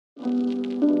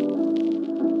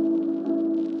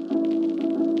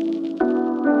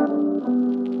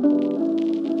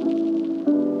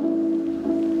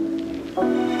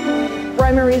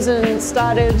Reason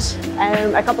started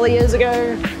a couple of years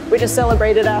ago. We just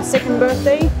celebrated our 2nd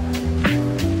birthday.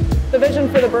 The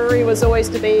vision for the brewery was always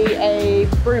to be a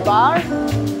brew bar.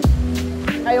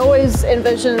 I always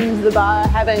envisioned the bar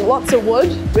having lots of wood.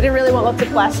 We didn't really want lots of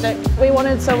plastic. We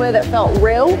wanted somewhere that felt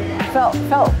real,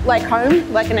 felt like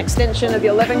home, like an extension of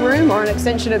your living room or an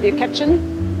extension of your kitchen.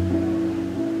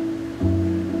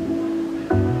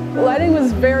 Lighting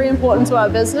was very important to our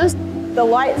business. The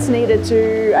lights needed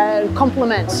to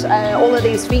complement all of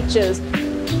these features.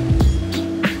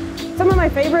 Some of my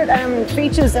favourite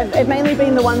features have mainly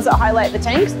been the ones that highlight the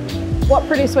tanks. What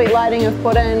Pretty Sweet Lighting have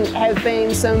put in have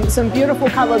been some beautiful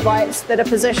coloured lights that are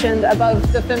positioned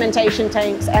above the fermentation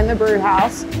tanks and the brew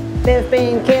house. They've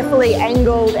been carefully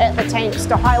angled at the tanks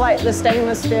to highlight the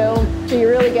stainless steel, so you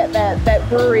really get that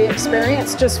brewery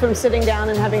experience just from sitting down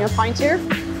and having a pint here.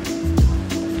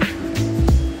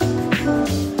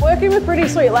 Working with Pretty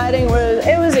Sweet Lighting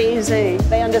was easy.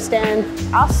 They understand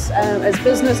us as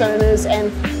business owners,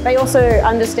 and they also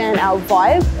understand our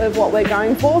vibe of what we're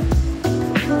going for.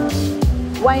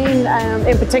 Wayne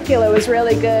in particular was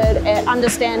really good at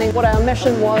understanding what our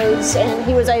mission was, and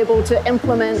he was able to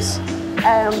implement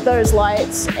those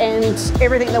lights and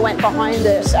everything that went behind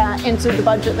it into the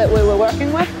budget that we were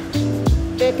working with.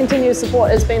 Their continued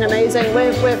support has been amazing.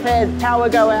 We've had power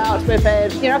go out, we've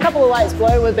had a couple of lights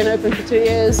blow. We've been open for 2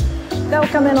 years. They'll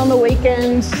come in on the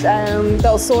weekends,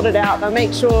 they'll sort it out, they'll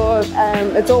make sure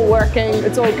it's all working,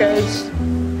 it's all good.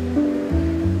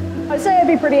 I'd say I'd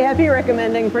be pretty happy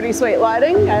recommending Pretty Sweet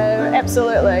Lighting,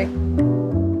 absolutely.